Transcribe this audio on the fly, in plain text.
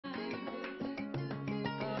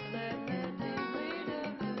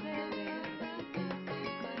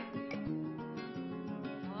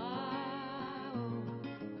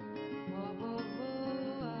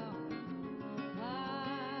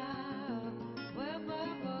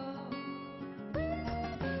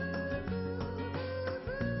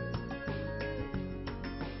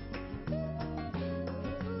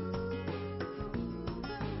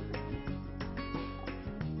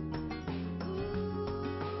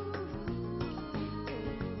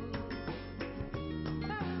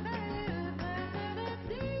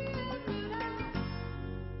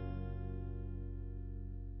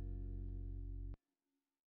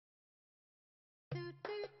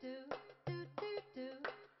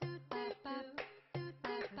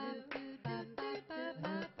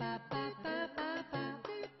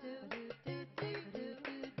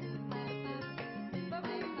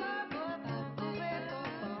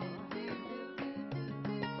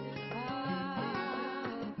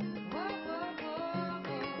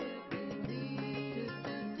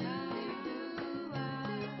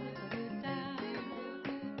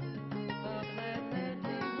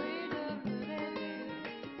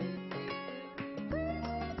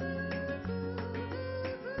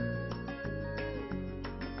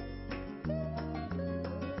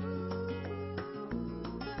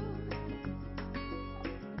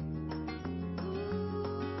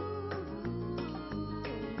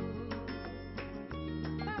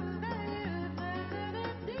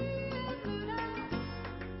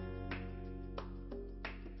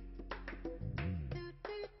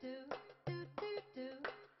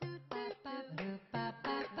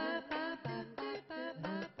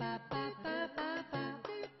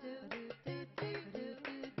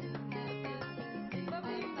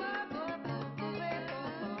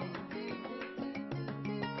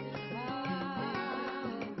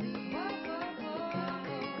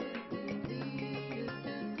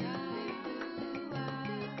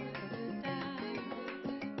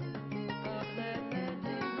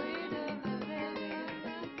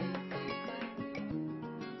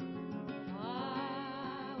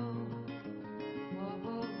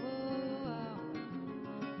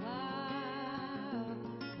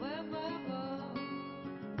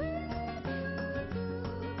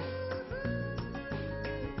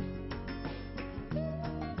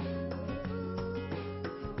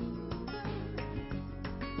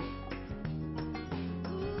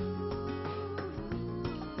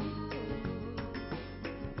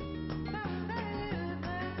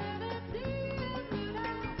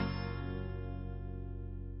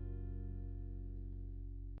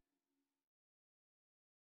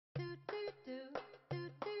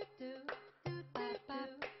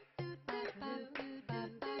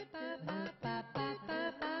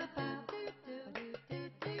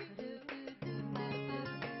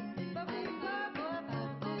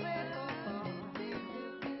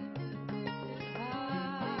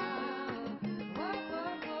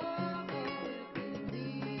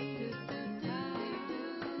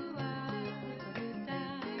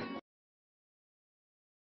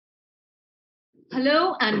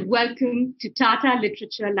Hello and welcome to Tata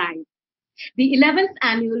Literature Live, the 11th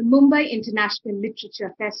annual Mumbai International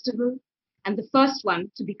Literature Festival and the first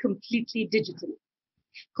one to be completely digital.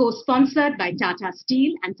 Co-sponsored by Tata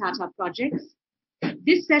Steel and Tata Projects,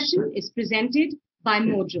 this session is presented by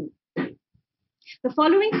Mojo. The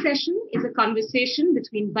following session is a conversation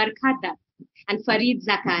between Barkha Dutt and Fareed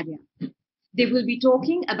Zakaria. They will be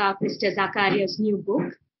talking about Mr. Zakaria's new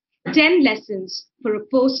book, 10 Lessons for a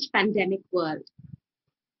Post-Pandemic World.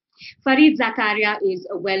 Fareed Zakaria is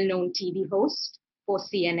a well-known TV host for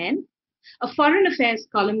CNN, a foreign affairs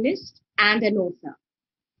columnist, and an author.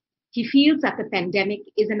 He feels that the pandemic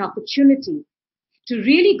is an opportunity to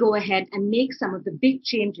really go ahead and make some of the big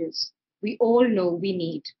changes we all know we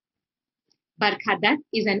need. Barkha Dutt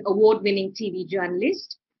is an award-winning TV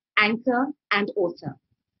journalist, anchor, and author.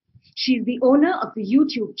 She's the owner of the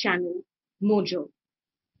YouTube channel Mojo.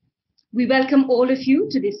 We welcome all of you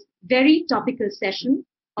to this very topical session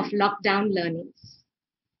of lockdown learnings.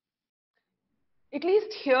 At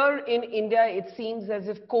least here in India, it seems as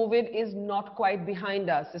if COVID is not quite behind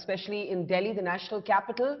us, especially in Delhi, the national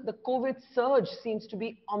capital. The COVID surge seems to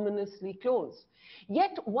be ominously close.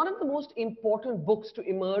 Yet, one of the most important books to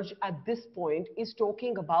emerge at this point is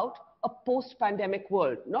talking about a post-pandemic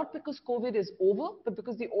world. Not because COVID is over, but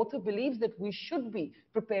because the author believes that we should be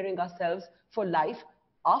preparing ourselves for life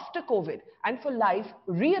after COVID and for life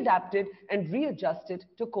readapted and readjusted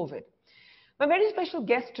to COVID. My very special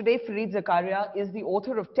guest today, Fareed Zakaria, is the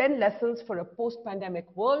author of 10 Lessons for a Post-Pandemic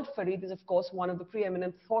World. Fareed is, of course, one of the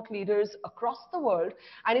preeminent thought leaders across the world,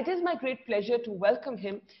 and it is my great pleasure to welcome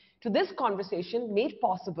him to this conversation made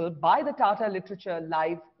possible by the Tata Literature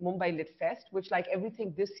Live Mumbai Litfest, which, like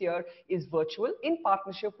everything this year, is virtual in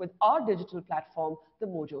partnership with our digital platform, The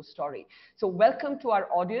Mojo Story. So welcome to our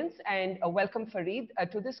audience and welcome Fareed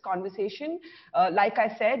to this conversation. Like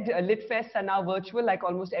I said, Litfests are now virtual like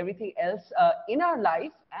almost everything else in our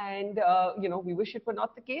life. And, we wish it were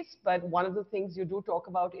not the case, but one of the things you do talk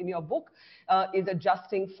about in your book is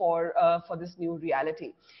adjusting for this new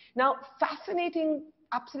reality. Now,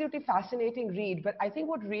 absolutely fascinating read, but I think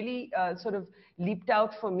what really sort of leaped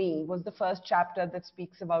out for me was the first chapter that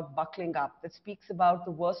speaks about buckling up, that speaks about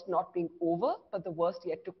the worst not being over, but the worst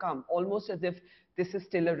yet to come, almost as if this is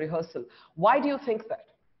still a rehearsal. Why do you think that?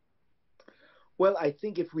 Well, I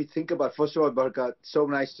think if we think about, first of all, Barkha, so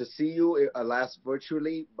nice to see you, alas,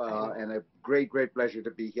 virtually, and a great pleasure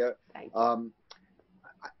to be here. Thank you.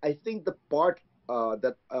 I think the part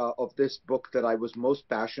of this book that I was most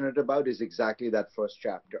passionate about is exactly that first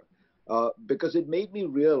chapter, because it made me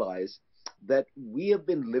realize that we have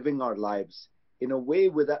been living our lives in a way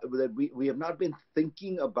that we have not been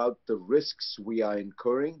thinking about the risks we are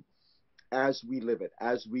incurring as we live it,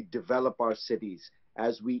 as we develop our cities,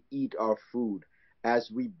 as we eat our food,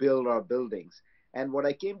 as we build our buildings. And what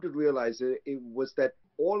I came to realize it was that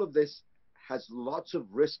all of this has lots of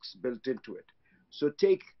risks built into it. So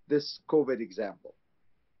take this COVID example.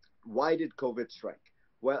 Why did COVID strike?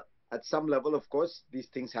 Well, at some level, of course, these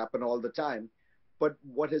things happen all the time. But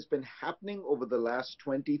what has been happening over the last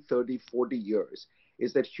 20, 30, 40 years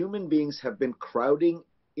is that human beings have been crowding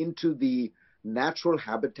into the natural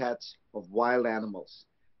habitats of wild animals.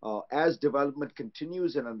 As development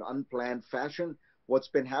continues in an unplanned fashion, what's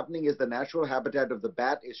been happening is the natural habitat of the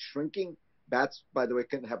bat is shrinking. Bats, by the way,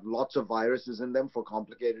 can have lots of viruses in them for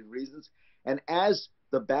complicated reasons. And as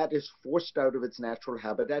the bat is forced out of its natural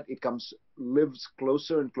habitat, it lives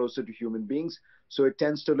closer and closer to human beings. So it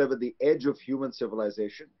tends to live at the edge of human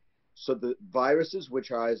civilization. So the viruses, which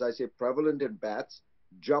are, as I say, prevalent in bats,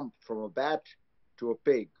 jump from a bat to a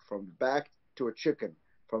pig, from a bat to a chicken,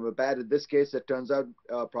 from a bat, in this case, it turns out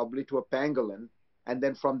probably to a pangolin, and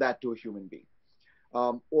then from that to a human being.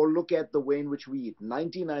 Or look at the way in which we eat.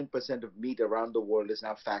 99% of meat around the world is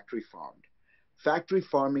now factory farmed. Factory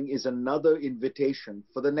farming is another invitation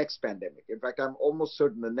for the next pandemic. In fact, I'm almost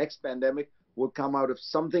certain the next pandemic will come out of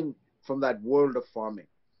something from that world of farming.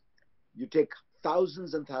 You take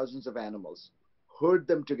thousands and thousands of animals, herd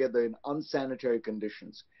them together in unsanitary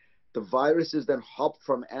conditions. The viruses then hop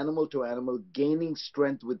from animal to animal, gaining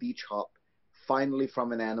strength with each hop, finally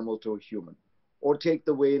from an animal to a human. Or take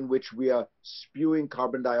the way in which we are spewing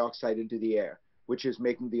carbon dioxide into the air, which is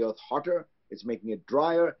making the earth hotter, it's making it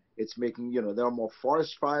drier, it's making, there are more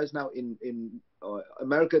forest fires now. In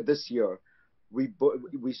America this year, we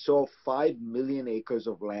saw 5 million acres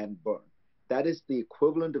of land burn. That is the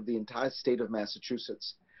equivalent of the entire state of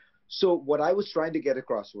Massachusetts. So what I was trying to get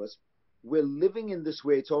across was, we're living in this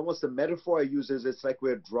way. It's almost the metaphor I use is it's like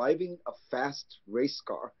we're driving a fast race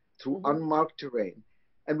car through unmarked terrain,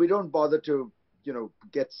 and we don't bother to,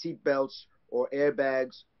 get seat belts or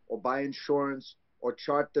airbags or buy insurance or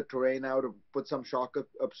chart the terrain out or put some shock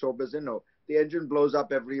absorbers in. No, the engine blows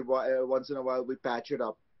up every once in a while. We patch it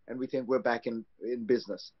up and we think we're back in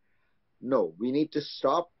business. No, we need to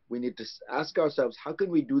stop. We need to ask ourselves, how can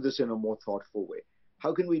we do this in a more thoughtful way?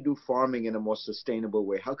 How can we do farming in a more sustainable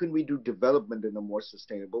way? How can we do development in a more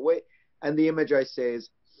sustainable way? And the image I say is,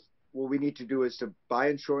 what we need to do is to buy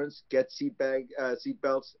insurance, get seat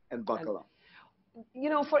belts, and buckle up. You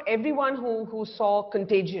know, for everyone who saw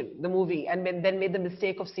Contagion, the movie, and then made the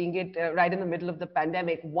mistake of seeing it right in the middle of the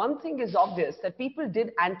pandemic, one thing is obvious, that people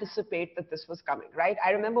did anticipate that this was coming, right?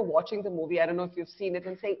 I remember watching the movie, I don't know if you've seen it,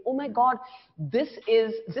 and saying, oh my God, this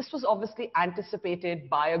was obviously anticipated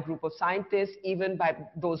by a group of scientists, even by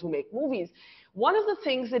those who make movies. One of the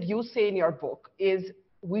things that you say in your book is,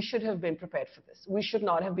 we should have been prepared for this. We should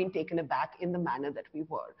not have been taken aback in the manner that we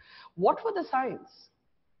were. What were the signs?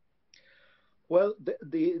 Well,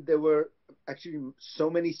 there were actually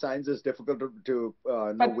so many signs it's difficult to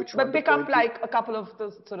know which one But to pick up point to. like a couple of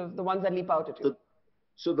the sort of the ones that leap out at you.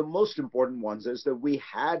 So the most important ones is that we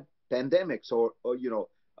had pandemics or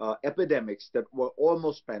epidemics that were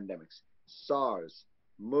almost pandemics: SARS,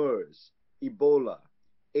 MERS, Ebola,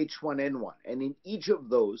 H1N1, and in each of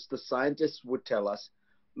those, the scientists would tell us,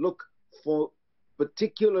 look, for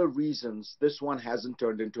particular reasons, this one hasn't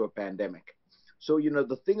turned into a pandemic. So,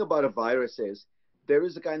 the thing about a virus is there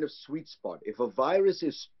is a kind of sweet spot. If a virus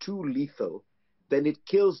is too lethal, then it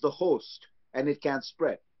kills the host and it can't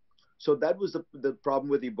spread. So that was the problem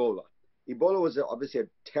with Ebola. Ebola was obviously a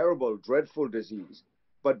terrible, dreadful disease,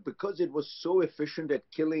 but because it was so efficient at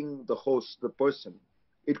killing the host, the person,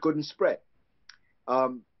 it couldn't spread.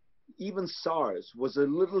 Even SARS was a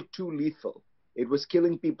little too lethal. It was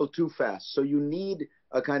killing people too fast. So you need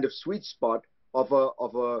a kind of sweet spot of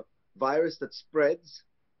a virus that spreads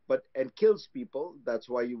and kills people. That's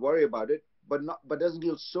why you worry about it, but doesn't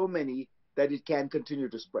kill so many that it can continue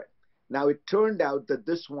to spread. Now it turned out that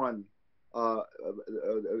this one,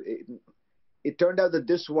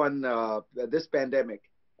 this pandemic,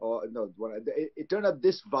 or no, it turned out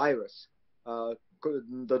this virus,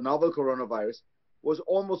 the novel coronavirus, was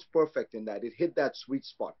almost perfect in that it hit that sweet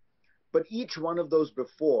spot. But each one of those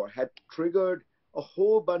before had triggered a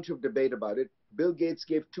whole bunch of debate about it. Bill Gates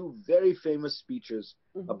gave two very famous speeches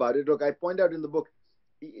about it. Look, I point out in the book,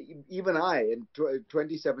 even I, in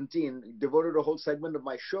 2017, devoted a whole segment of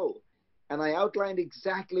my show, and I outlined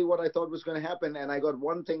exactly what I thought was going to happen, and I got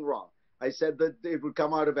one thing wrong. I said that it would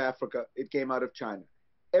come out of Africa. It came out of China.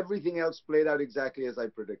 Everything else played out exactly as I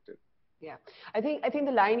predicted. Yeah, I think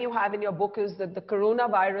the line you have in your book is that the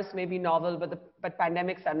coronavirus may be novel, but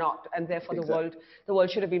pandemics are not, and therefore Exactly. the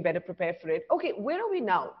world should have been better prepared for it. Okay, where are we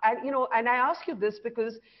now? And I ask you this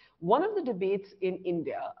because one of the debates in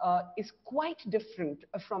India is quite different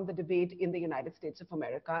from the debate in the United States of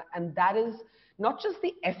America, and that is not just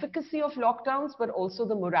the efficacy of lockdowns, but also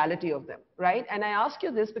the morality of them, right? And I ask you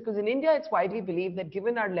this because in India, it's widely believed that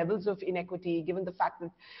given our levels of inequity, given the fact that,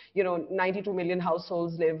 92 million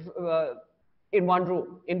households live in one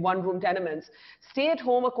room tenements, stay at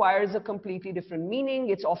home acquires a completely different meaning.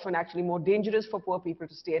 It's often actually more dangerous for poor people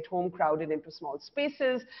to stay at home crowded into small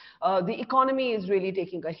spaces. The economy is really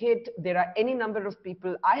taking a hit. There are any number of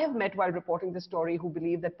people I have met while reporting this story who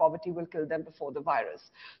believe that poverty will kill them before the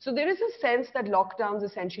virus. So there is a sense that lockdowns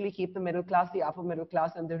essentially keep the middle class, the upper middle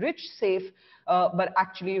class, and the rich safe, but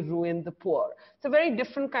actually ruin the poor. It's a very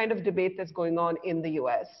different kind of debate that's going on in the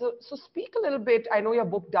US. So speak a little bit. I know your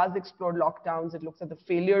book does explore lockdowns. It looks at the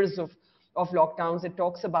failures of lockdowns. It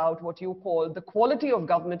talks about what you call the quality of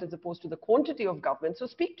government as opposed to the quantity of government. So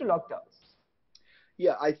speak to lockdowns.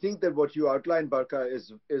 Yeah, I think that what you outlined, Barkha,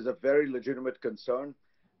 is a very legitimate concern.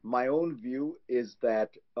 My own view is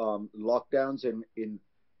that lockdowns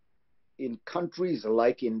in countries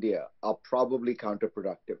like India are probably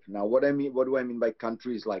counterproductive. Now, what do I mean by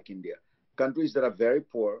countries like India? Countries that are very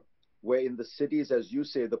poor, where in the cities, as you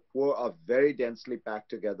say, the poor are very densely packed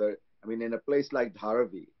together. I mean, in a place like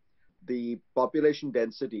Dharavi, the population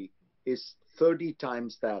density is 30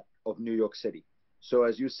 times that of New York City. So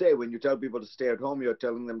as you say, when you tell people to stay at home, you're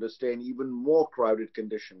telling them to stay in even more crowded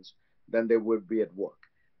conditions than they would be at work.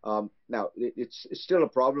 Now, it's still a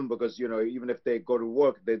problem because, even if they go to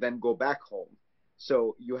work, they then go back home.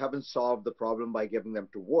 So you haven't solved the problem by giving them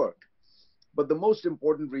to work. But the most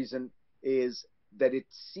important reason is that it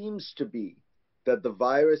seems to be that the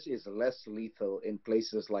virus is less lethal in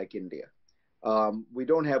places like India. We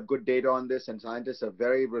don't have good data on this, and scientists are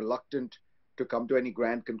very reluctant to come to any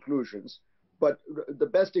grand conclusions. But the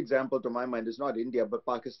best example to my mind is not India, but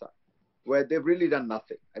Pakistan, where they've really done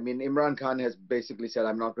nothing. I mean, Imran Khan has basically said,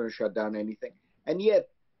 I'm not going to shut down anything. And yet,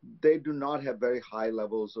 they do not have very high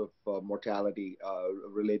levels of mortality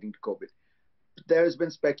relating to COVID. There has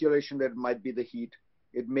been speculation that it might be the heat.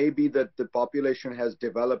 It may be that the population has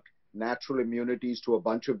developed natural immunities to a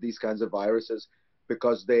bunch of these kinds of viruses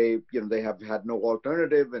because they have had no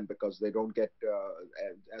alternative and because they don't get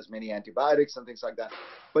as many antibiotics and things like that.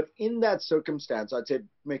 But in that circumstance, I'd say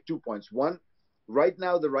make 2 points. One, right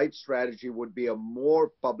now, the right strategy would be a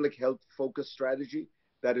more public health focused strategy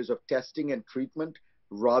that is of testing and treatment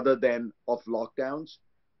rather than of lockdowns.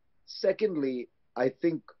 Secondly, I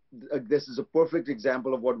think this is a perfect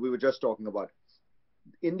example of what we were just talking about.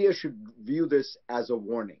 India should view this as a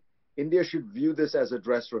warning. India should view this as a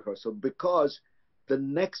dress rehearsal because the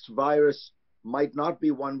next virus might not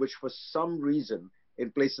be one which, for some reason,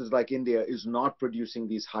 in places like India, is not producing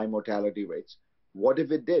these high mortality rates. What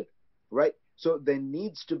if it did, right? So there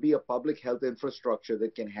needs to be a public health infrastructure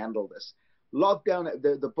that can handle this. Lockdown,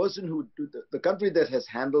 the person who, the country that has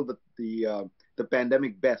handled the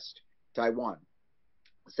pandemic best, Taiwan,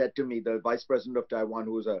 said to me, the vice president of Taiwan,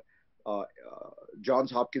 who was a uh,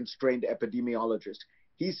 Johns Hopkins trained epidemiologist,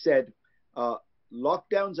 he said,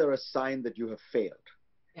 lockdowns are a sign that you have failed.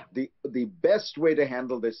 Yeah. The best way to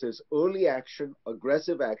handle this is early action,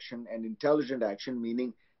 aggressive action, and intelligent action,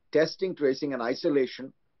 meaning testing, tracing, and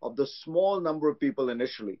isolation of the small number of people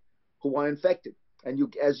initially who are infected. And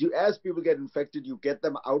as people get infected, you get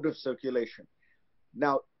them out of circulation.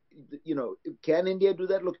 Now, can India do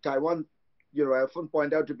that? Look, Taiwan, I often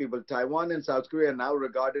point out to people, Taiwan and South Korea are now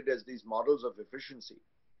regarded as these models of efficiency.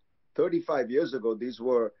 35 years ago, these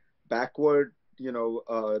were backward,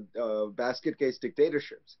 basket case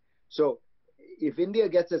dictatorships. So if India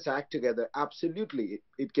gets its act together, absolutely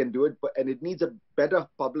it can do it, and it needs a better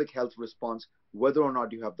public health response, whether or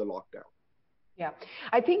not you have the lockdown. Yeah,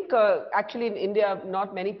 I think actually in India,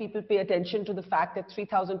 not many people pay attention to the fact that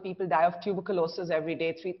 3,000 people die of tuberculosis every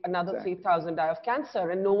day, another Exactly. 3,000 die of cancer,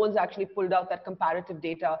 and no one's actually pulled out that comparative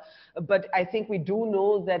data. But I think we do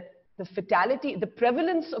know that the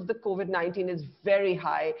prevalence of the COVID-19 is very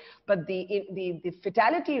high, but the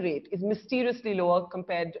fatality rate is mysteriously lower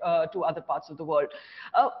compared to other parts of the world.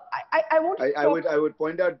 I want to talk. I would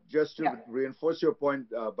point out, just to Yeah. reinforce your point,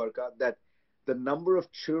 Barkha, that the number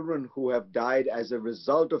of children who have died as a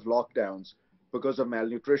result of lockdowns because of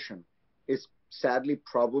malnutrition is sadly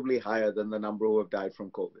probably higher than the number who have died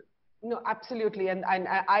from COVID. No, absolutely. And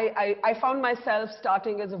I found myself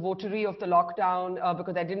starting as a votary of the lockdown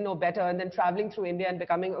because I didn't know better, and then traveling through India and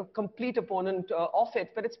becoming a complete opponent of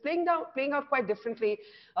it. But it's playing out quite differently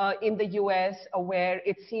in the US, where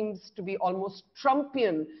it seems to be almost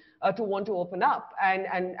Trumpian to want to open up.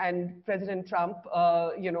 And President Trump,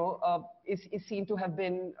 is seen to have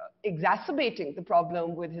been exacerbating the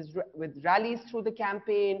problem with rallies through the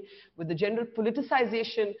campaign, with the general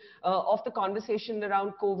politicization of the conversation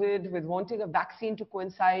around COVID, with wanting a vaccine to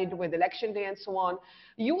coincide with election day and so on.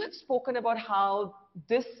 You have spoken about how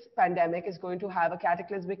this pandemic is going to have a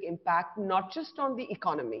cataclysmic impact, not just on the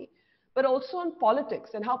economy, but also on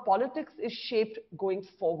politics and how politics is shaped going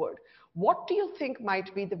forward. What do you think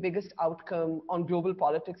might be the biggest outcome on global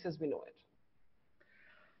politics as we know it?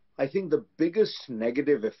 I think the biggest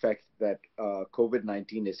negative effect that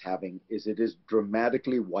COVID-19 is having is it is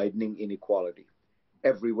dramatically widening inequality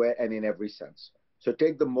everywhere and in every sense. So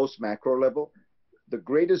take the most macro level. The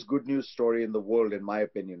greatest good news story in the world, in my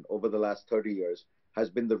opinion, over the last 30 years has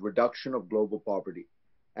been the reduction of global poverty,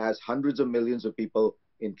 as hundreds of millions of people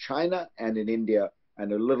in China and in India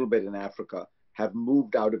and a little bit in Africa have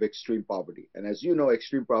moved out of extreme poverty. And as you know,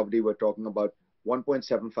 extreme poverty, we're talking about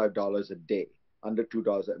 $1.75 a day, under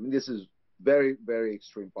 $2. I mean, this is very, very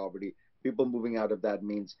extreme poverty. People moving out of that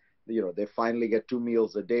means, they finally get 2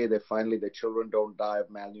 meals a day. Their children don't die of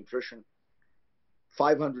malnutrition.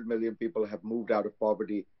 500 million people have moved out of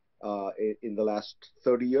poverty in the last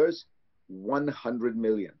 30 years. 100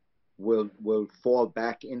 million will fall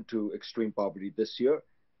back into extreme poverty this year,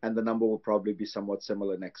 and the number will probably be somewhat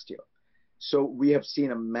similar next year. So we have seen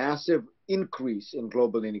a massive increase in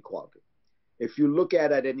global inequality. If you look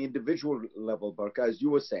at an individual level, Barkha, as you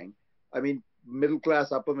were saying, I mean, middle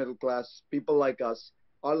class, upper middle class, people like us,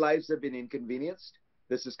 our lives have been inconvenienced.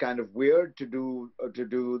 This is kind of weird to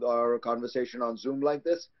do our conversation on Zoom like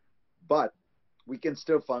this, but we can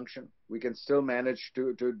still function. We can still manage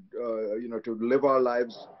to live our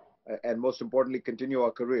lives, and most importantly, continue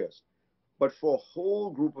our careers. But for a whole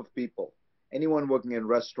group of people, anyone working in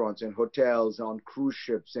restaurants, in hotels, on cruise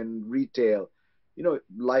ships, in retail,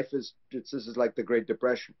 this is like the Great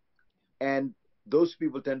Depression. And those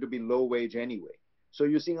people tend to be low wage anyway. So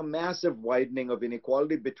you're seeing a massive widening of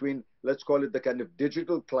inequality between, let's call it, the kind of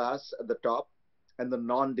digital class at the top and the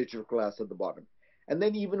non-digital class at the bottom. And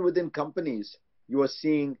then even within companies, you are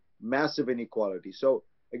seeing massive inequality. So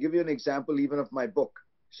I give you an example even of my book.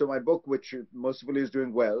 So my book, which mercifully is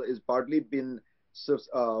doing well, is partly been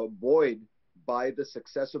buoyed by the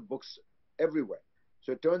success of books everywhere.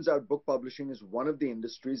 So it turns out book publishing is one of the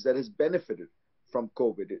industries that has benefited from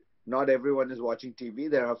COVID. Not everyone is watching TV.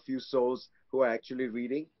 There are a few souls who are actually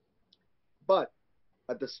reading. But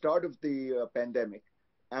at the start of the pandemic,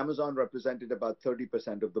 Amazon represented about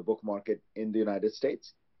 30% of the book market in the United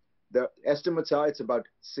States. The estimates are it's about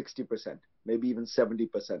 60%, maybe even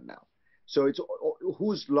 70% now. So it's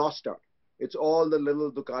who's lost out? It's all the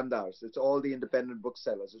little dukandars, it's all the independent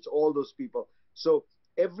booksellers, it's all those people. So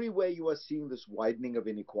everywhere you are seeing this widening of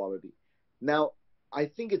inequality. Now, I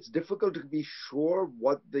think it's difficult to be sure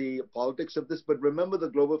what the politics of this, but remember the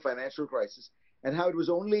global financial crisis and how it was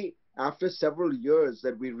only after several years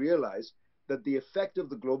that we realized that the effect of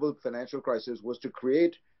the global financial crisis was to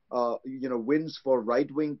create wins for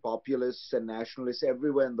right-wing populists and nationalists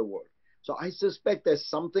everywhere in the world. So I suspect there's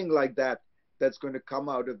something like that that's going to come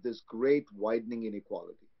out of this great widening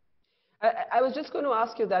inequality. I was just going to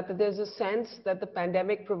ask you that there's a sense that the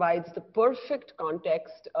pandemic provides the perfect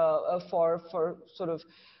context for sort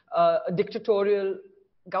of dictatorial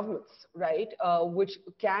governments, right? Which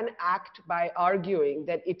can act by arguing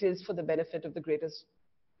that it is for the benefit of the greatest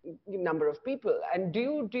number of people. And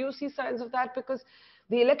do you see signs of that? Because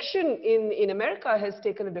the election in America has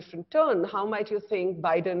taken a different turn. How might you think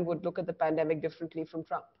Biden would look at the pandemic differently from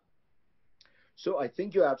Trump? So I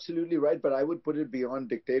think you're absolutely right, but I would put it beyond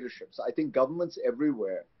dictatorships. I think governments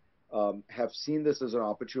everywhere have seen this as an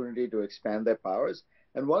opportunity to expand their powers.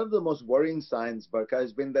 And one of the most worrying signs, Barkha,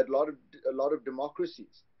 has been that a lot of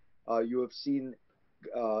democracies, you have seen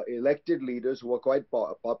elected leaders who are quite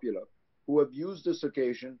popular, who have used this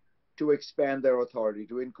occasion to expand their authority,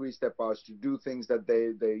 to increase their powers, to do things that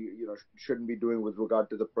they shouldn't be doing with regard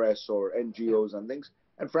to the press or NGOs and things.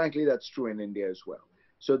 And frankly, that's true in India as well.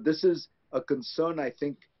 So this is a concern, I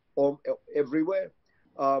think, everywhere.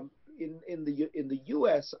 In the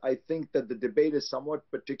U.S., I think that the debate is somewhat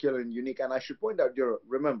particular and unique. And I should point out,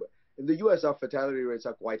 remember, in the U.S., our fatality rates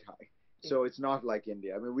are quite high. So it's not like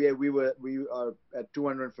India. I mean, we are at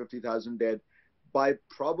 250,000 dead. By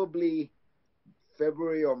probably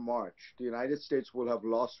February or March, the United States will have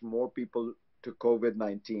lost more people to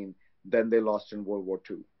COVID-19 than they lost in World War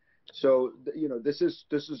II. So this is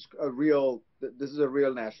a real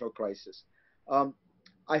national crisis.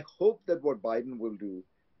 I hope that what Biden will do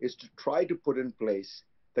is to try to put in place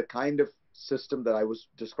the kind of system that I was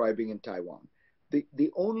describing in Taiwan.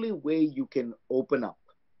 The only way you can open up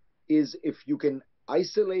is if you can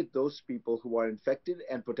isolate those people who are infected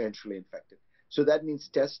and potentially infected. So that means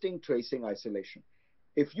testing, tracing, isolation.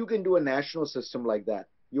 If you can do a national system like that,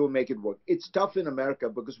 you will make it work. It's tough in America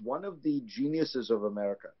because one of the geniuses of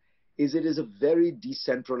America is it is a very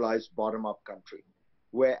decentralized bottom-up country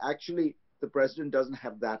where actually the president doesn't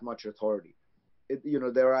have that much authority.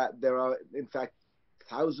 There are in fact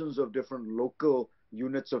thousands of different local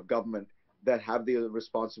units of government that have the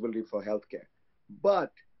responsibility for healthcare.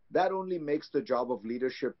 But that only makes the job of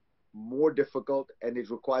leadership more difficult, and it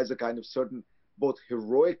requires a kind of certain both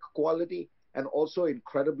heroic quality and also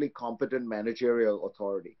incredibly competent managerial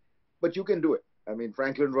authority. But you can do it. I mean,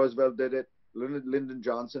 Franklin Roosevelt did it. Lyndon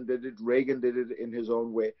Johnson did it. Reagan did it in his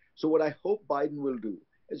own way. So what I hope Biden will do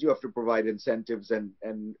is you have to provide incentives and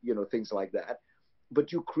things like that.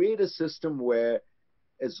 But you create a system where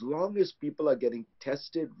as long as people are getting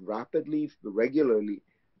tested rapidly, regularly,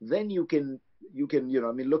 then you can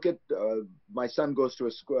I mean, look at my son goes to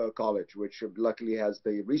a college which luckily has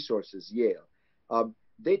the resources, Yale.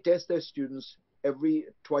 They test their students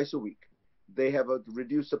twice a week. They have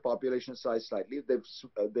reduced the population size slightly.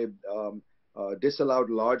 They've disallowed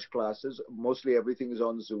large classes. Mostly everything is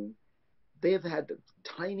on Zoom. They have had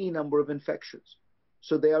a tiny number of infections,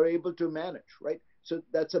 so they are able to manage, right? So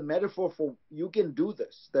that's a metaphor for you can do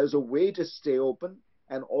this. There's a way to stay open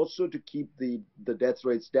and also to keep the death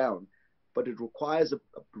rates down, but it requires a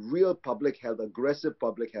real public health, aggressive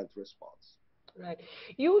public health response. Right.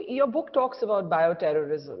 Your book talks about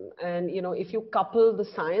bioterrorism, and if you couple the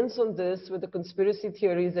science on this with the conspiracy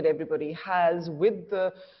theories that everybody has, with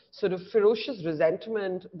the sort of ferocious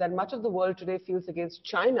resentment that much of the world today feels against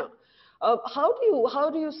China, how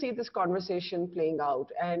do you see this conversation playing out?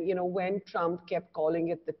 And when Trump kept calling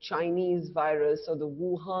it the Chinese virus or the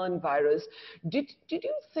Wuhan virus, did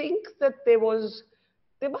you think that there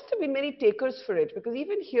must have been many takers for it? Because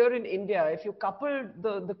even here in India, if you couple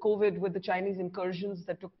the COVID with the Chinese incursions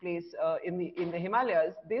that took place in the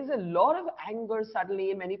Himalayas, there's a lot of anger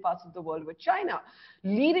suddenly in many parts of the world with China,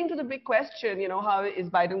 leading to the big question, how is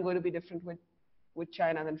Biden going to be different with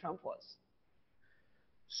China than Trump was?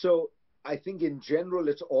 So I think in general,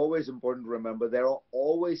 it's always important to remember there are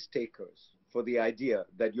always takers for the idea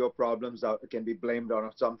that your problems can be blamed on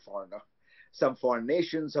some foreigner, some foreign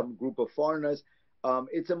nation, some group of foreigners.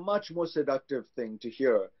 It's a much more seductive thing to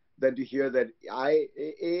hear than to hear that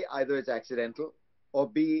either it's accidental, or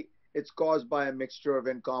B, it's caused by a mixture of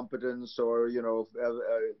incompetence or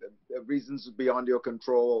reasons beyond your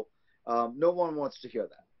control. No one wants to hear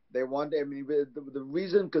that. They want. I mean, the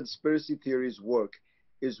reason conspiracy theories work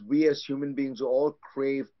is we as human beings all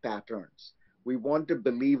crave patterns. We want to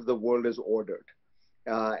believe the world is ordered.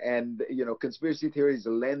 And conspiracy theories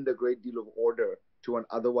lend a great deal of order to an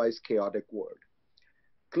otherwise chaotic world.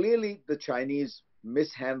 Clearly, the Chinese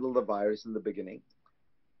mishandled the virus in the beginning.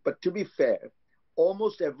 But to be fair,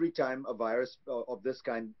 almost every time a virus of this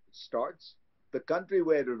kind starts, the country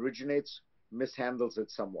where it originates mishandles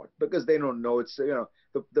it somewhat because they don't know. It's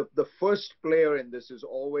the first player in this is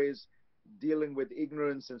always dealing with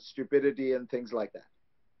ignorance and stupidity and things like that.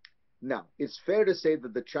 Now, it's fair to say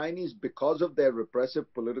that the Chinese, because of their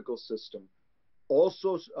repressive political system,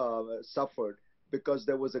 also suffered because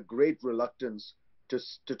there was a great reluctance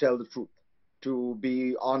to tell the truth, to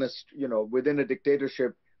be honest. Within a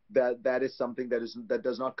dictatorship, that is something that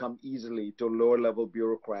does not come easily to lower level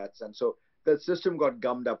bureaucrats, and so the system got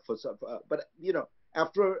gummed up for some. But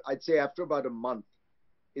after about a month,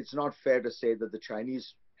 it's not fair to say that the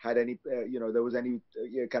Chinese had any, there was any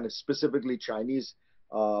kind of specifically Chinese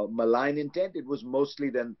malign intent. It was mostly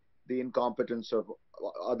then the incompetence of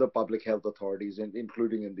other public health authorities,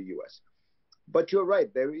 including in the US. But you're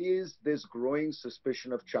right, there is this growing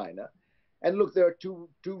suspicion of China. And look, there are two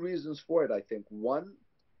reasons for it, I think. One,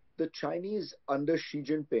 the Chinese under Xi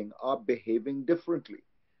Jinping are behaving differently.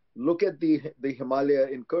 Look at the Himalaya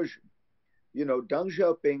incursion. Deng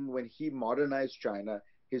Xiaoping, when he modernized China,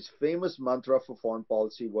 his famous mantra for foreign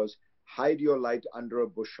policy was hide your light under a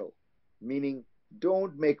bushel, meaning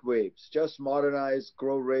don't make waves, just modernize,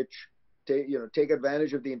 grow rich, take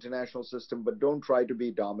advantage of the international system, but don't try to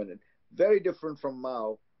be dominant. Very different from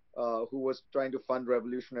Mao, who was trying to fund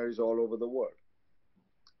revolutionaries all over the world.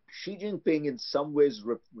 Xi Jinping, in some ways,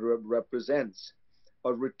 represents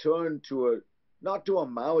a return to not to a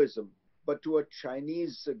Maoism, but to a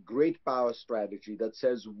Chinese great power strategy that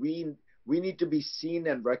says we need to be seen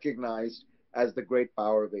and recognized as the great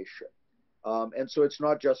power of Asia. And so it's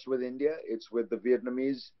not just with India, it's with the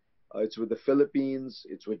Vietnamese, it's with the Philippines,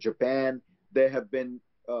 it's with Japan. There have been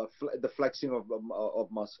the flexing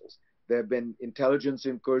of muscles. There have been intelligence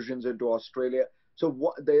incursions into Australia.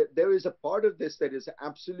 So there is a part of this that is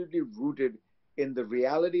absolutely rooted in the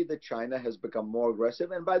reality that China has become more aggressive,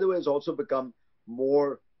 and by the way, has also become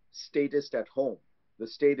more statist at home. The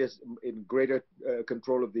state is in greater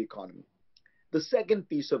control of the economy. The second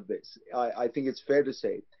piece of this, I think it's fair to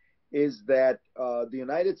say, is that the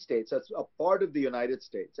United States, as a part of the United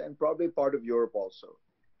States, and probably part of Europe also,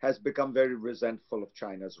 has become very resentful of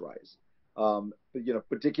China's rise.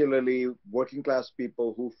 Particularly working class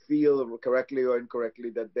people who feel correctly or incorrectly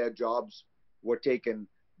that their jobs were taken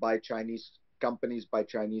by Chinese companies, by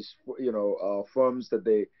Chinese firms, that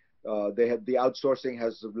they had the outsourcing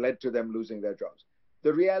has led to them losing their jobs.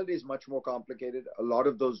 The reality is much more complicated. A lot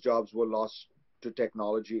of those jobs were lost to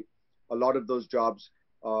technology. A lot of those jobs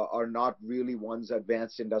are not really ones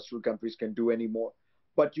advanced industrial countries can do anymore.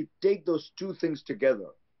 But you take those two things together,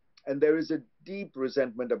 and there is a deep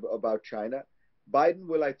resentment about China. Biden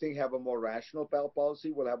will, I think, have a more rational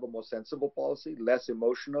policy, will have a more sensible policy, less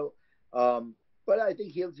emotional. But I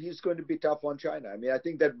think he's going to be tough on China. I mean, I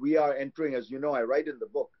think that we are entering, as you know, I write in the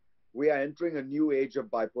book, we are entering a new age of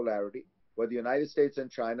bipolarity, where the United States and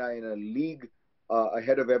China are in a league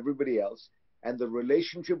ahead of everybody else. And the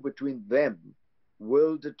relationship between them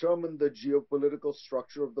will determine the geopolitical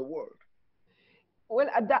structure of the world. Well,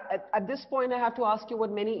 at this point, I have to ask you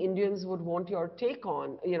what many Indians would want your take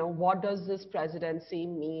on. What does this presidency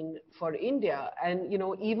mean for India? And,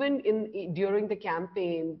 even during the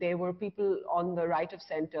campaign, there were people on the right of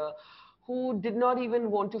center who did not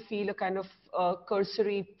even want to feel a kind of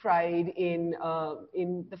cursory pride in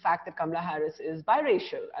the fact that Kamala Harris is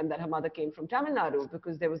biracial and that her mother came from Tamil Nadu,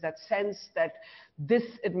 because there was that sense that this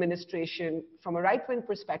administration, from a right-wing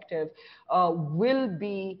perspective, will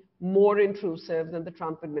be more intrusive than the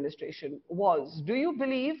Trump administration was. Do you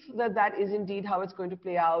believe that that is indeed how it's going to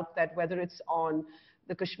play out, that whether it's on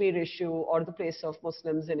the Kashmir issue or the place of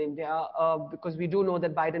Muslims in India, because we do know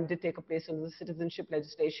that Biden did take a place on the citizenship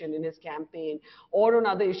legislation in his campaign, or on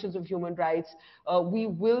other issues of human rights, we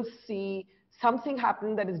will see something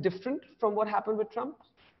happen that is different from what happened with Trump?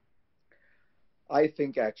 I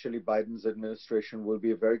think actually Biden's administration will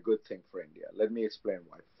be a very good thing for India. Let me explain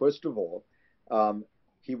why. Um,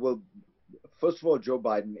 he will. First of all, Joe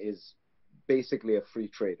Biden is basically a free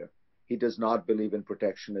trader. He does not believe in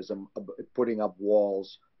protectionism, putting up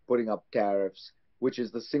walls, putting up tariffs, which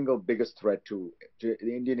is the single biggest threat to the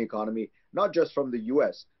Indian economy, not just from the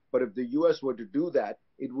US, but if the US were to do that,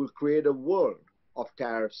 it will create a world of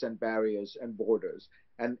tariffs and barriers and borders.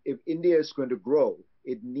 And if India is going to grow,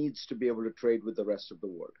 it needs to be able to trade with the rest of the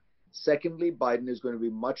world. Secondly, Biden is going to be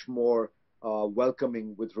much more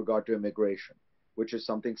welcoming with regard to immigration, which is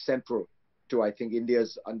something central to, I think,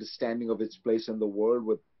 India's understanding of its place in the world,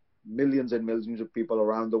 with millions and millions of people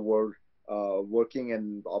around the world working,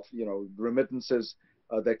 and of remittances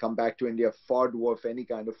that come back to India far dwarf any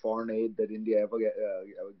kind of foreign aid that India ever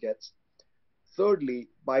gets. Thirdly,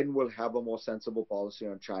 Biden will have a more sensible policy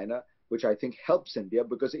on China, which I think helps India,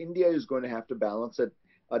 because India is going to have to balance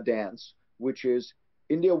a dance, which is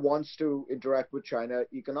India wants to interact with China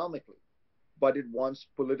economically, but it wants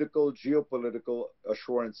political, geopolitical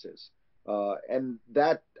assurances. And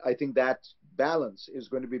that, I think that balance is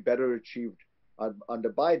going to be better achieved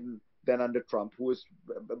under Biden than under Trump, who is,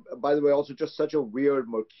 by the way, also just such a weird,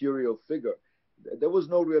 mercurial figure. There was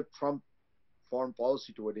no real Trump foreign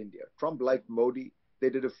policy toward India. Trump liked Modi. They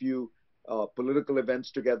did a few political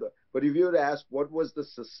events together. But if you were to ask what was the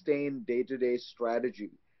sustained day-to-day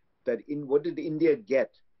strategy, what did India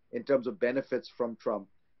get in terms of benefits from Trump?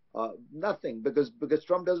 Nothing, because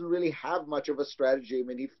Trump doesn't really have much of a strategy. I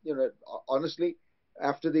mean, honestly,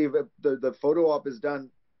 after the photo op is done,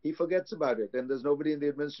 he forgets about it, and there's nobody in the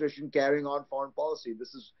administration carrying on foreign policy.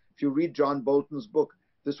 This is, if you read John Bolton's book,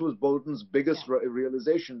 this was Bolton's biggest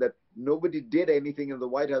realization, that nobody did anything in the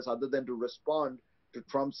White House other than to respond to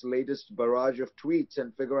Trump's latest barrage of tweets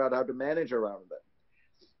and figure out how to manage around them.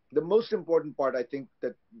 The most important part, I think,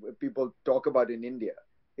 that people talk about in India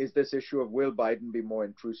is this issue of, will Biden be more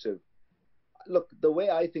intrusive? Look, the way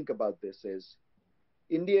I think about this is,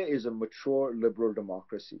 India is a mature liberal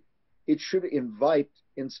democracy. It should invite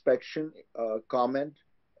inspection, comment,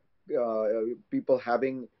 people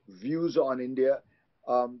having views on India.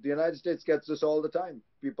 The United States gets this all the time.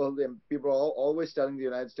 People are always telling the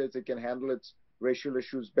United States it can handle its racial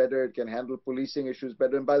issues better, it can handle policing issues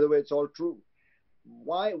better. And by the way, it's all true.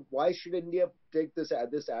 Why should India take this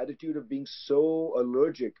attitude of being so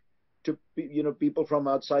allergic to people from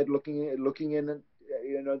outside looking in? And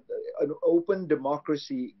an open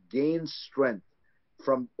democracy gains strength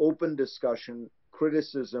from open discussion,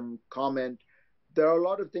 criticism, comment. There are a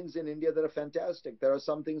lot of things in India that are fantastic. There are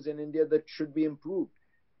some things in India that should be improved.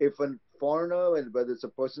 If a foreigner, and whether it's a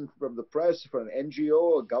person from the press, from an NGO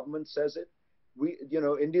or government, says it,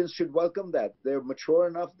 Indians should welcome that. They're mature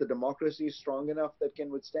enough, the democracy is strong enough that can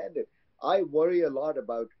withstand it. I worry a lot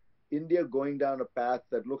about India going down a path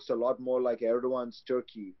that looks a lot more like Erdogan's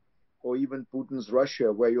Turkey, or even Putin's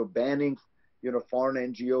Russia, where you're banning,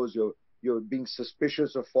 foreign NGOs, you're being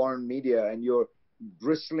suspicious of foreign media, and you're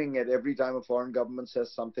bristling at every time a foreign government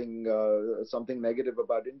says something negative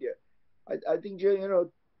about India. I think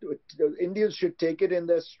Indians should take it in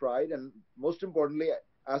their stride, and most importantly,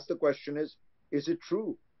 ask the question: is it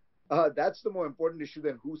true? That's the more important issue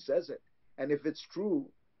than who says it. And if it's true,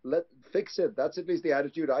 let fix it. That's at least the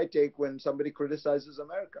attitude I take when somebody criticizes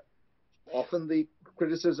America. Often the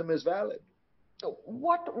criticism is valid.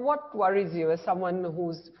 What worries you as someone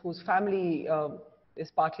whose family is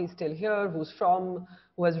partly still here, who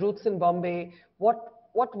has roots in Bombay?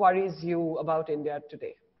 What worries you about India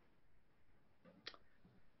today?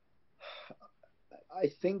 I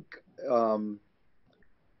think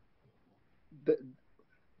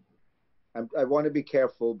I want to be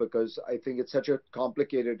careful, because I think it's such a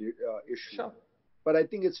complicated issue. Sure. But I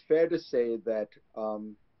think it's fair to say that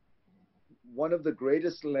one of the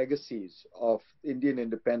greatest legacies of Indian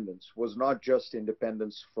independence was not just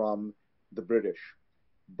independence from the British,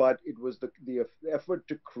 but it was the effort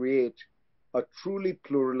to create a truly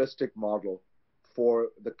pluralistic model for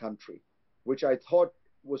the country, which I thought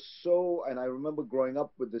was so, and I remember growing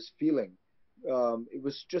up with this feeling. It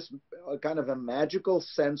was just a kind of a magical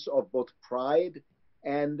sense of both pride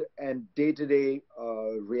and day-to-day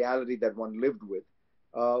reality that one lived with,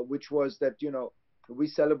 which was that we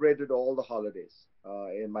celebrated all the holidays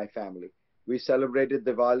in my family. We celebrated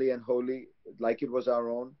Diwali and Holi like it was our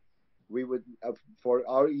own. We would, for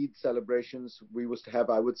our Eid celebrations, we was to have,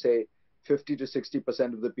 I would say, 50 to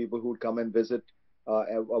 60% of the people who would come and visit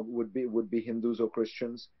would be Hindus or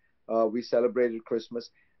Christians. We celebrated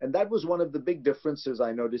Christmas. And that was one of the big differences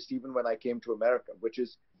I noticed even when I came to America, which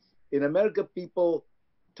is, in America, people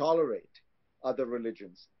tolerate other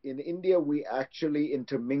religions. In India, we actually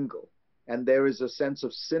intermingle. and there is a sense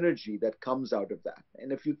of synergy that comes out of that.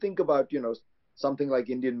 And if you think about, something like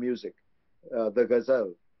Indian music, the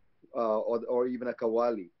ghazal, or even a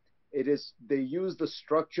qawwali, they use the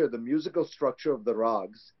structure, the musical structure of the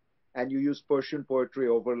rags, and you use Persian poetry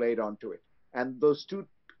overlaid onto it. And those two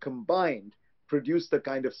combined produce the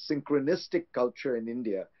kind of synchronistic culture in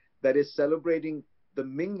India that is celebrating the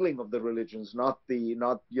mingling of the religions, not the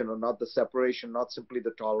separation, not simply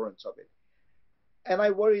the tolerance of it. And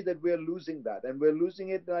I worry that we're losing that, and we're losing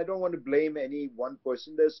it. And I don't want to blame any one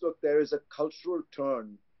person. There is a cultural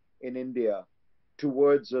turn in India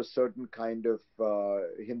towards a certain kind of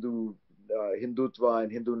Hindutva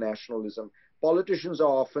and Hindu nationalism. Politicians are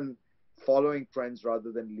often following trends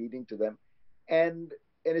rather than leading to them, and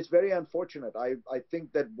it's very unfortunate. I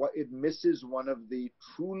think that it misses one of the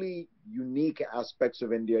truly unique aspects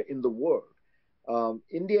of India in the world.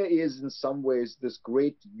 India is in some ways this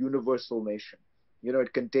great universal nation.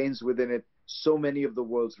 It contains within it so many of the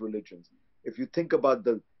world's religions. If you think about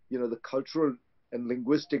the cultural and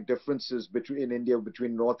linguistic differences in India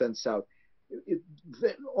between North and South,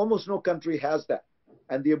 almost no country has that.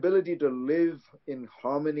 And the ability to live in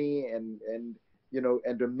harmony and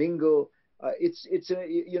to mingle,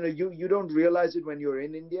 you don't realize it when you're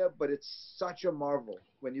in India, but it's such a marvel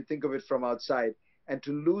when you think of it from outside. And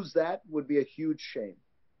to lose that would be a huge shame.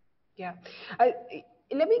 Yeah.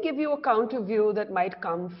 Let me give you a counter view that might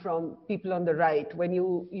come from people on the right. When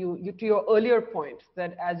you to your earlier point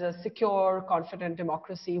that as a secure, confident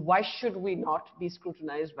democracy, why should we not be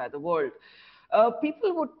scrutinized by the world?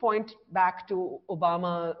 People would point back to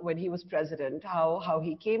Obama when he was president, how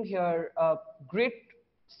he came here,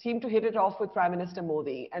 seemed to hit it off with Prime Minister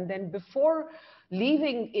Modi, and then before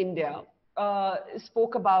leaving India,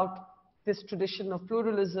 spoke about this tradition of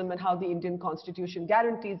pluralism and how the Indian constitution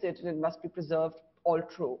guarantees it and it must be preserved, all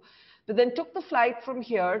true. But then took the flight from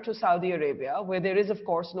here to Saudi Arabia, where there is, of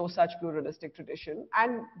course, no such pluralistic tradition,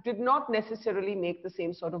 and did not necessarily make the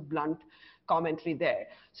same sort of blunt commentary there.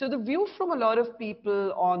 So the view from a lot of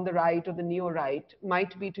people on the right or the neo-right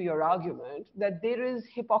might be to your argument that there is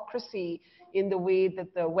hypocrisy in the way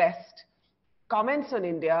that the West comments on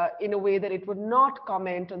India in a way that it would not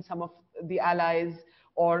comment on some of the allies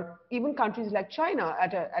or even countries like China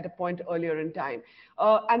at a point earlier in time.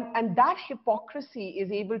 And that hypocrisy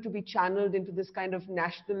is able to be channeled into this kind of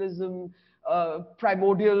nationalism,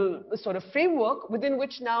 primordial sort of framework within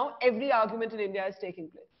which now every argument in India is taking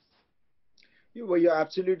place. You're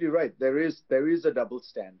absolutely right. There is a double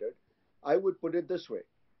standard. I would put it this way.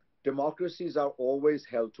 Democracies are always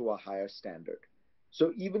held to a higher standard.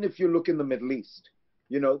 So even if you look in the Middle East,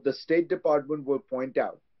 the State Department will point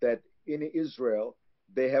out that in Israel,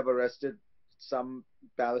 they have arrested some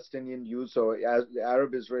Palestinian youths or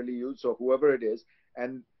Arab Israeli youths or whoever it is,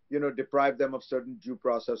 and deprive them of certain due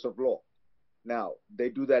process of law. Now they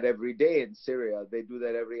do that every day in Syria. They do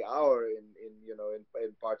that every hour in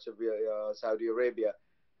parts of Saudi Arabia.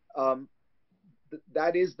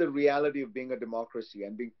 That is the reality of being a democracy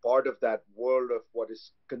and being part of that world of what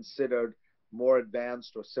is considered more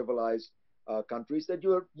advanced or civilized countries. That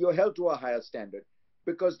you're held to a higher standard,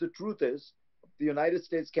 because the truth is, the United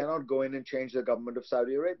States cannot go in and change the government of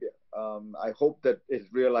Saudi Arabia. I hope that it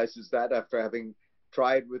realizes that after having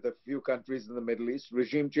tried with a few countries in the Middle East.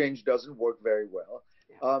 Regime change doesn't work very well.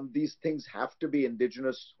 These things have to be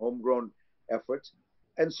indigenous, homegrown efforts.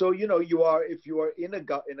 And so, if you are in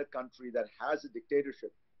a country that has a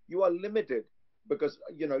dictatorship, you are limited because,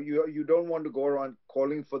 you don't want to go around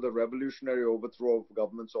calling for the revolutionary overthrow of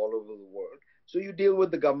governments all over the world. So you deal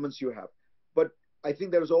with the governments you have. But I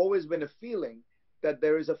think there's always been a feeling that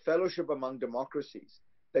there is a fellowship among democracies,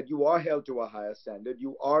 that you are held to a higher standard.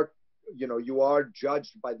 You are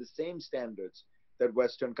judged by the same standards that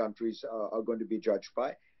Western countries are going to be judged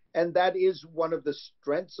by. And that is one of the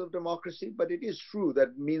strengths of democracy, but it is true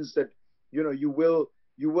that means that, you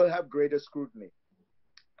will have greater scrutiny.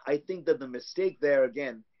 I think that the mistake there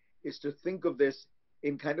again is to think of this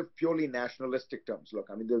in kind of purely nationalistic terms. Look,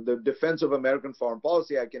 I mean, the defense of American foreign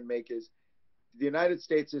policy I can make is the United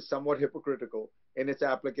States is somewhat hypocritical in its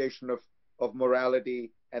application of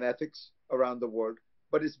morality and ethics around the world.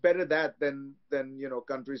 But it's better that than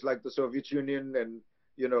countries like the Soviet Union and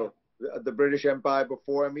the British Empire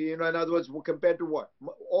before. I mean, in other words, compared to what?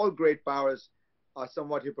 All great powers are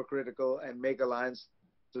somewhat hypocritical and make alliances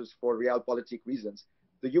for realpolitik reasons.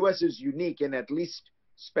 The US is unique in at least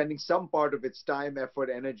spending some part of its time, effort,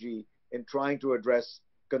 energy in trying to address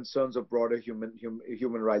concerns of broader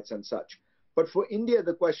human rights and such. But for India,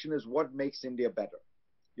 the question is what makes India better?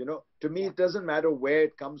 To me, it doesn't matter where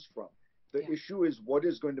it comes from. The issue is what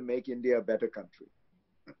is going to make India a better country.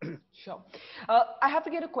 Sure. I have to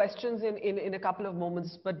get to questions in a couple of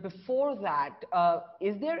moments, but before that,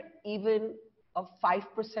 is there even a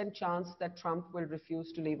 5% chance that Trump will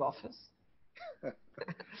refuse to leave office?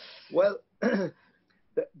 Well,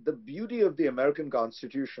 the beauty of the American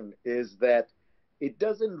Constitution is that it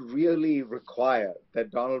doesn't really require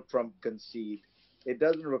that Donald Trump concede. It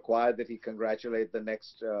doesn't require that he congratulate the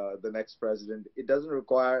next president. It doesn't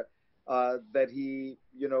require that he,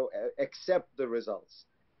 accept the results.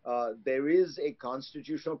 There is a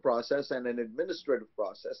constitutional process and an administrative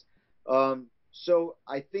process. So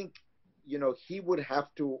I think, he would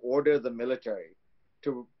have to order the military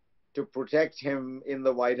to protect him in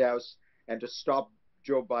the White House and to stop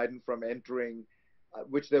Joe Biden from entering,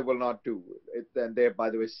 which they will not do. And they, by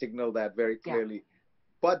the way, signal that very Yeah. clearly.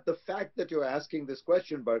 But the fact that you're asking this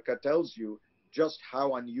question, Barkha, tells you just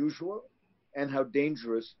how unusual and how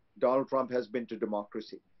dangerous Donald Trump has been to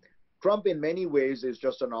democracy. Trump, in many ways, is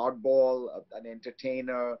just an oddball, an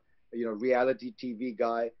entertainer, reality TV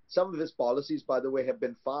guy. Some of his policies, by the way, have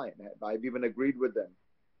been fine. I've even agreed with them.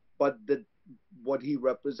 But what he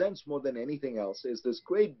represents more than anything else is this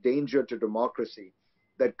great danger to democracy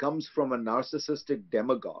that comes from a narcissistic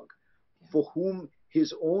demagogue for whom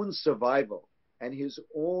his own survival and his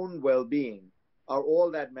own well-being are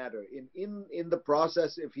all that matter. In the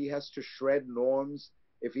process, if he has to shred norms,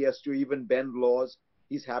 if he has to even bend laws,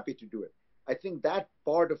 he's happy to do it. I think that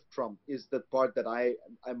part of Trump is the part that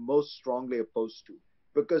I'm most strongly opposed to,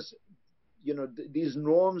 because these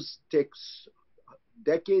norms take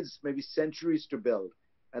decades, maybe centuries to build,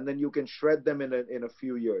 and then you can shred them in a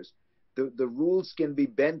few years. The rules can be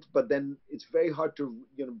bent, but then it's very hard to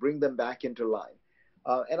bring them back into line.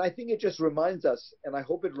 And I think it just reminds us, and I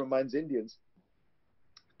hope it reminds Indians,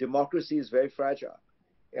 democracy is very fragile.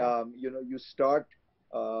 Yeah. You start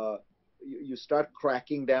uh, you start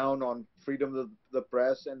cracking down on freedom of the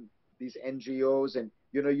press and these NGOs, and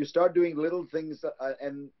you start doing little things,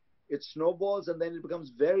 and it snowballs, and then it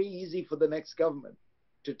becomes very easy for the next government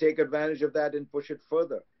to take advantage of that and push it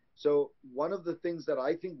further. So one of the things that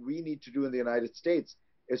I think we need to do in the United States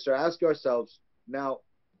is to ask ourselves now,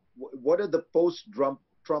 what are the post-Trump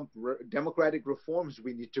democratic reforms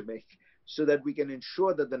we need to make so that we can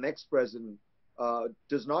ensure that the next president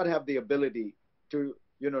does not have the ability to,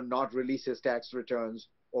 not release his tax returns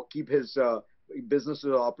or keep his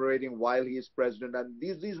businesses operating while he is president. And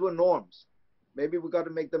these were norms. Maybe we got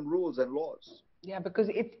to make them rules and laws. Yeah, because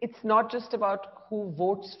it's not just about who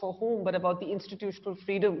votes for whom, but about the institutional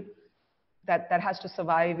freedom that has to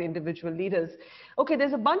survive individual leaders. Okay,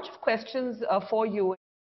 there's a bunch of questions for you.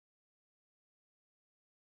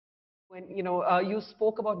 When you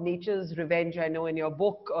spoke about nature's revenge, I know in your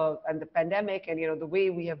book, and the pandemic, and the way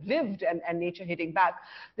we have lived, and nature hitting back.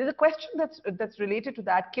 There's a question that's related to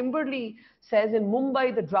that. Kimberly says, in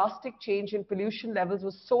Mumbai, the drastic change in pollution levels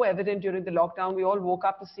was so evident during the lockdown. We all woke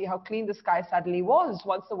up to see how clean the sky suddenly was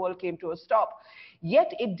once the world came to a stop.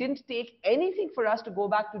 Yet it didn't take anything for us to go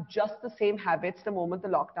back to just the same habits the moment the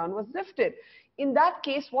lockdown was lifted. In that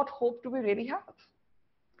case, what hope do we really have?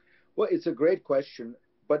 Well, it's a great question,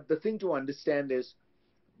 but the thing to understand is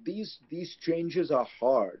these changes are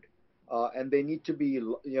hard, and they need to be,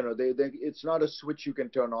 it's not a switch you can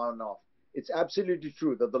turn on and off. It's absolutely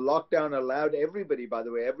true that the lockdown allowed everybody, by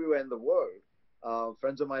the way, everywhere in the world.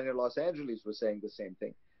 Friends of mine in Los Angeles were saying the same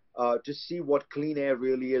thing, to see what clean air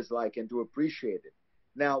really is like and to appreciate it.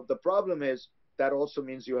 Now, the problem is that also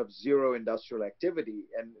means you have zero industrial activity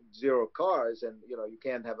and zero cars, and you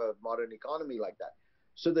can't have a modern economy like that.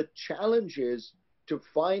 So the challenge is to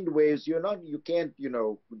find ways. You can't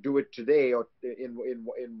do it today or in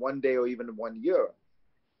one day or even in 1 year,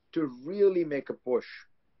 to really make a push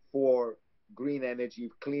for green energy,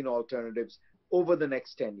 clean alternatives over the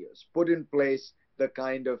next 10 years. Put in place the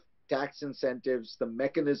kind of tax incentives, the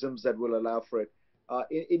mechanisms that will allow for it.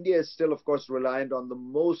 India is still, of course, reliant on the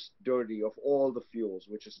most dirty of all the fuels,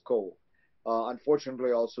 which is coal.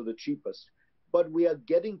 Unfortunately, also the cheapest. But we are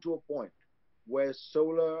getting to a point where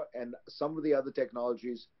solar and some of the other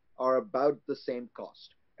technologies are about the same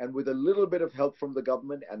cost. And with a little bit of help from the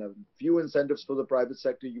government and a few incentives for the private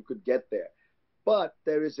sector, you could get there. But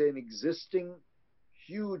there is an existing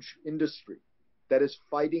huge industry that is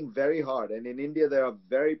fighting very hard. And in India, there are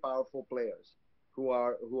very powerful players who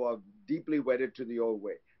are deeply wedded to the old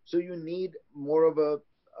way. So you need more of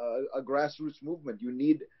a grassroots movement. You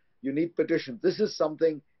need petitions. This is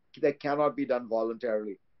something that cannot be done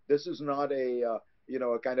voluntarily. This is not a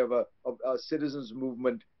kind of a citizens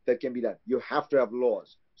movement that can be done. You have to have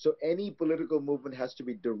laws. So any political movement has to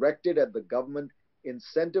be directed at the government,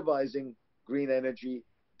 incentivizing green energy,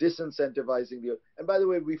 disincentivizing the. And by the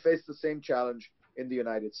way, we face the same challenge in the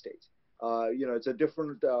United States. It's a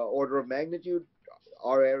different order of magnitude.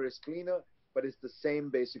 Our air is cleaner, but it's the same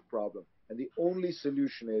basic problem. And the only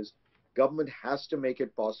solution is government has to make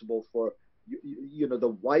it possible for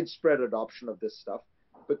the widespread adoption of this stuff.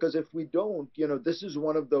 Because if we don't, this is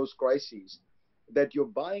one of those crises that you're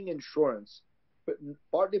buying insurance, but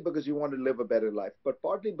partly because you want to live a better life, but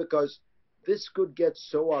partly because this could get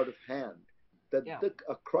so out of hand that Yeah.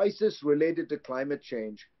 a crisis related to climate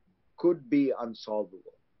change could be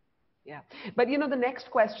unsolvable. Yeah. But the next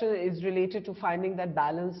question is related to finding that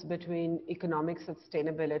balance between economic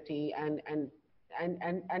sustainability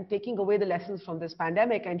and taking away the lessons from this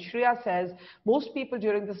pandemic. And Shreya says most people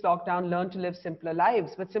during this lockdown learn to live simpler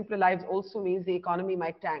lives, but simpler lives also means the economy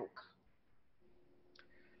might tank.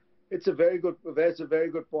 That's a very good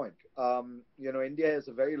point. India has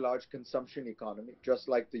a very large consumption economy, just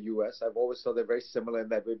like the US. I've always thought they're very similar in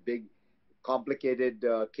that we're big, complicated,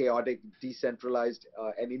 chaotic, decentralized,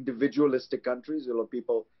 and individualistic countries.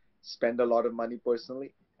 People spend a lot of money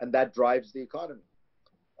personally, and that drives the economy.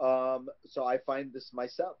 So I find this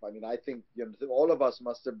myself. I mean, I think all of us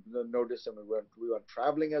must have noticed. I mean, we weren't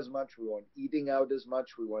traveling as much, we weren't eating out as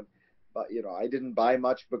much, we weren't. But I didn't buy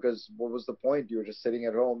much because what was the point? You were just sitting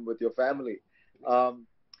at home with your family. Um,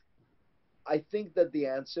 I think that the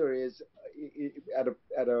answer is at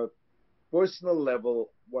a personal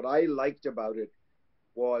level. What I liked about it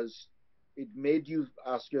was it made you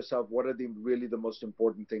ask yourself what are the most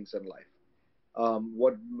important things in life.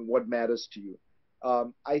 What matters to you.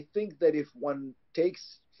 I think that if one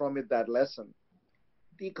takes from it that lesson,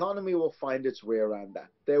 the economy will find its way around that.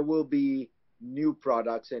 There will be new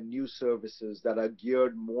products and new services that are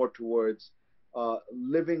geared more towards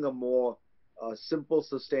living a more simple,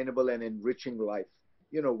 sustainable, and enriching life.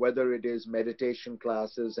 Whether it is meditation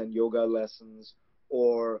classes and yoga lessons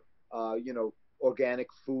or, organic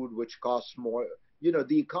food, which costs more.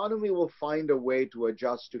 The economy will find a way to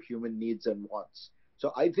adjust to human needs and wants.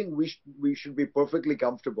 So I think we should be perfectly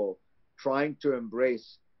comfortable trying to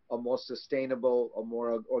embrace a more sustainable, a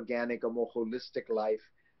more organic, a more holistic life.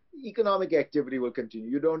 Economic activity will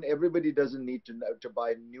continue. Everybody doesn't need to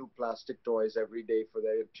buy new plastic toys every day for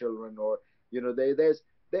their children, or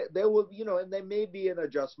there will and there may be an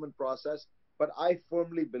adjustment process, but I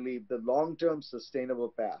firmly believe the long-term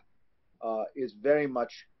sustainable path is very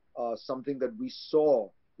much something that we saw.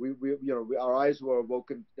 Our eyes were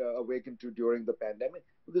awakened to during the pandemic.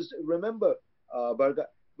 Because remember, Barkha,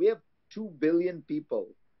 we have 2 billion people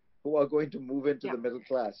who are going to move into Yeah. the middle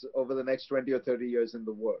class over the next 20 or 30 years in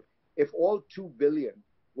the world. If all 2 billion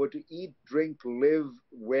were to eat, drink, live,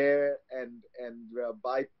 wear, and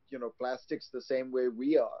buy plastics the same way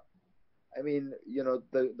we are, I mean,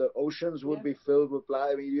 the oceans would Yeah. be filled with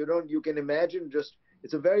plastic. I mean, you can imagine, just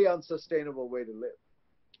it's a very unsustainable way to live.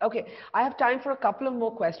 Okay, I have time for a couple of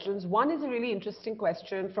more questions. One is a really interesting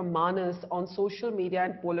question from Manas on social media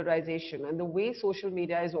and polarization. And the way social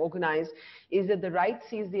media is organized is that the right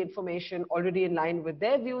sees the information already in line with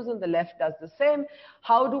their views and the left does the same.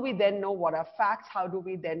 How do we then know what are facts? How do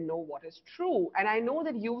we then know what is true? And I know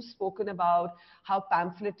that you've spoken about how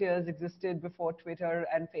pamphleteers existed before Twitter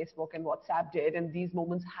and Facebook and WhatsApp did, and these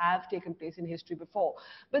moments have taken place in history before.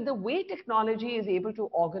 But the way technology is able to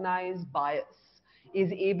organize bias,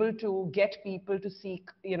 is able to get people to seek,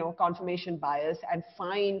 confirmation bias and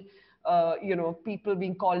find, people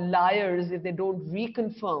being called liars if they don't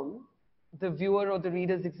reconfirm the viewer or the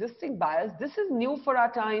reader's existing bias. This is new for our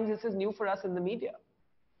times. This is new for us in the media.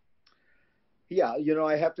 Yeah,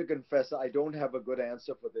 I have to confess I don't have a good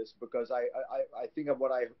answer for this, because I think of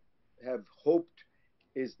what I have hoped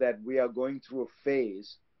is that we are going through a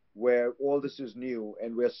phase where all this is new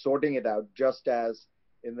and we're sorting it out, just as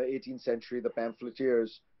in the 18th century the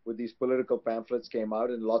pamphleteers with these political pamphlets came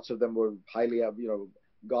out, and lots of them were highly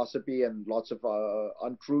gossipy and lots of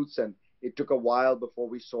untruths, and it took a while before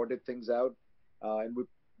we sorted things out, and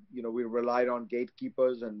we relied on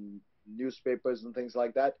gatekeepers and newspapers and things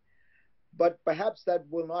like that. But perhaps that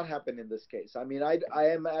will not happen in this case. I mean, I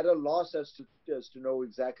am at a loss as to know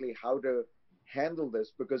exactly how to handle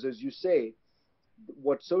this, because, as you say,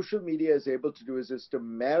 what social media is able to do is to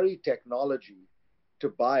marry technology to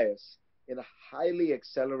bias in a highly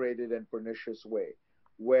accelerated and pernicious way,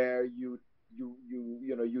 where you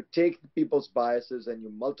take people's biases and you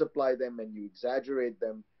multiply them and you exaggerate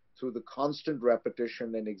them through the constant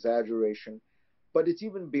repetition and exaggeration. But it's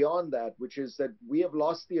even beyond that, which is that we have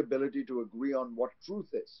lost the ability to agree on what truth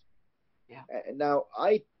is. Yeah. Now,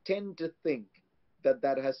 I tend to think that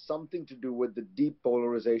that has something to do with the deep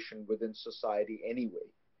polarization within society anyway,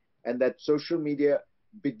 and that social media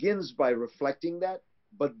begins by reflecting that,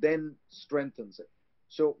 but then strengthens it.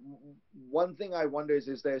 So one thing I wonder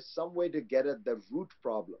is there some way to get at the root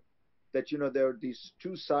problem? That, there are these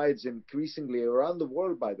two sides increasingly around the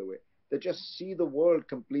world, by the way, that just see the world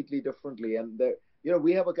completely differently. And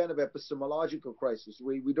we have a kind of epistemological crisis.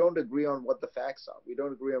 We don't agree on what the facts are. We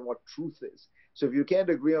don't agree on what truth is. So if you can't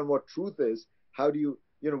agree on what truth is, how do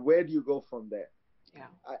where do you go from there? Yeah.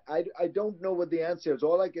 I don't know what the answer is.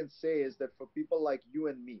 All I can say is that for people like you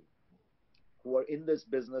and me, who are in this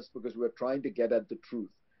business because we're trying to get at the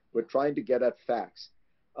truth, we're trying to get at facts,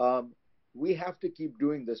 we have to keep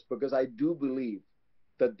doing this, because I do believe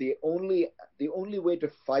that the only way to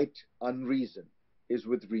fight unreason is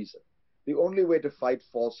with reason. The only way to fight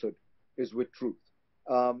falsehood is with truth.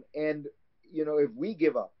 And if we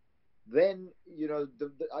give up, then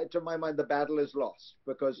to my mind the battle is lost,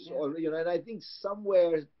 because and I think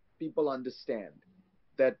somewhere people understand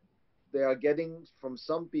that they are getting from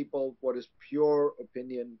some people what is pure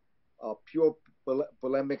opinion, pure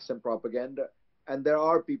polemics and propaganda, and there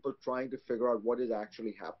are people trying to figure out what is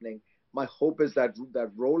actually happening. My hope is that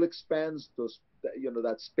that role expands,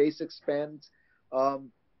 that space expands,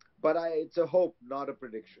 but it's a hope, not a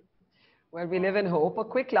prediction. Well, we live in hope. A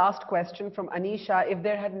quick last question from Anisha. If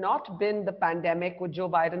there had not been the pandemic, would Joe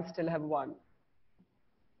Biden still have won?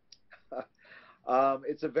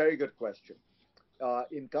 It's a very good question.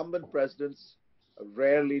 Incumbent presidents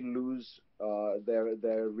rarely lose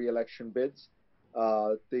their re-election bids.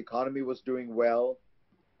 The economy was doing well.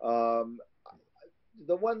 Um,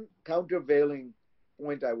 the one countervailing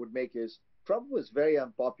point I would make is Trump was very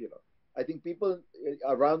unpopular. I think people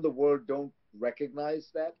around the world don't recognize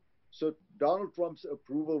that. So Donald Trump's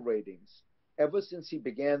approval ratings, ever since he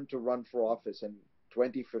began to run for office in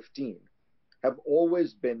 2015, have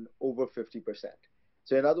always been over 50%.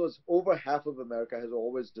 So in other words, over half of America has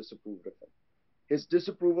always disapproved of him. His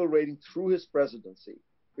disapproval rating through his presidency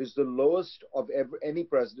is the lowest of any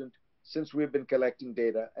president since we've been collecting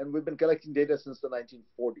data, and we've been collecting data since the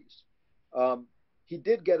 1940s. He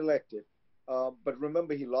did get elected, but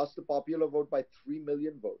remember, he lost the popular vote by 3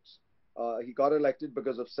 million votes. He got elected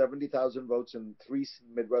because of 70,000 votes in 3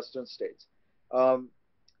 Midwestern states.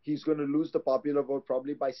 He's going to lose the popular vote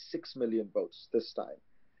probably by 6 million votes this time.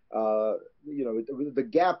 The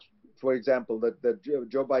gap, for example, that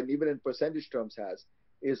Joe Biden, even in percentage terms, has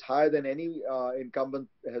is higher than any incumbent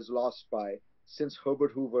has lost by since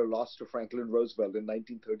Herbert Hoover lost to Franklin Roosevelt in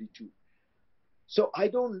 1932. So I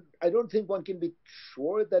don't think one can be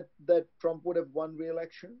sure that Trump would have won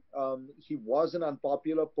re-election. He was an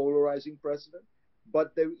unpopular, polarizing president,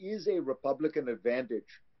 but there is a Republican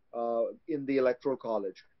advantage in the Electoral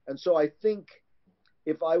College, and so I think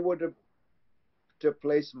if I were to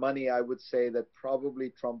place money, I would say that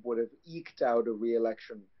probably Trump would have eked out a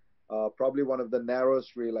re-election, probably one of the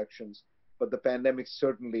narrowest re-elections, but the pandemic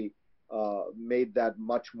certainly made that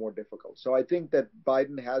much more difficult. So I think that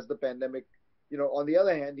Biden has the pandemic. On the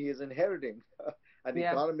other hand, he is inheriting an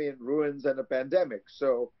economy in ruins and a pandemic.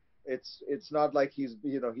 So it's not like he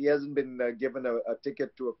hasn't been given a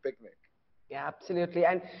ticket to a picnic. Yeah, absolutely.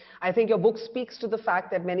 And I think your book speaks to the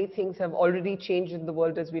fact that many things have already changed in the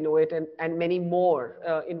world as we know it, and many more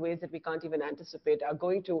in ways that we can't even anticipate are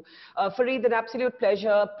going to. Fareed, an absolute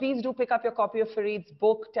pleasure. Please do pick up your copy of Fareed's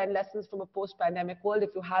book, 10 Lessons from a Post-Pandemic World. If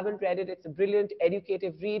you haven't read it, it's a brilliant,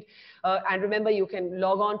 educative read. And remember, you can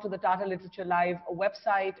log on to the Tata Literature Live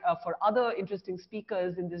website for other interesting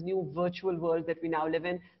speakers in this new virtual world that we now live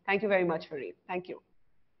in. Thank you very much, Fareed. Thank you.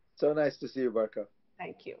 So nice to see you, Barkha.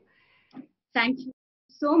 Thank you. Thank you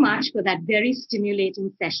so much for that very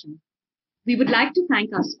stimulating session. We would like to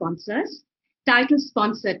thank our sponsors, title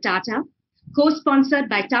sponsor Tata, co-sponsored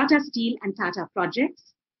by Tata Steel and Tata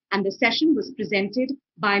Projects, and the session was presented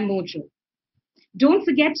by Mojo. Don't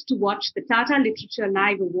forget to watch the Tata Literature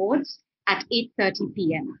Live Awards at 8:30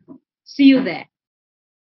 p.m. See you there.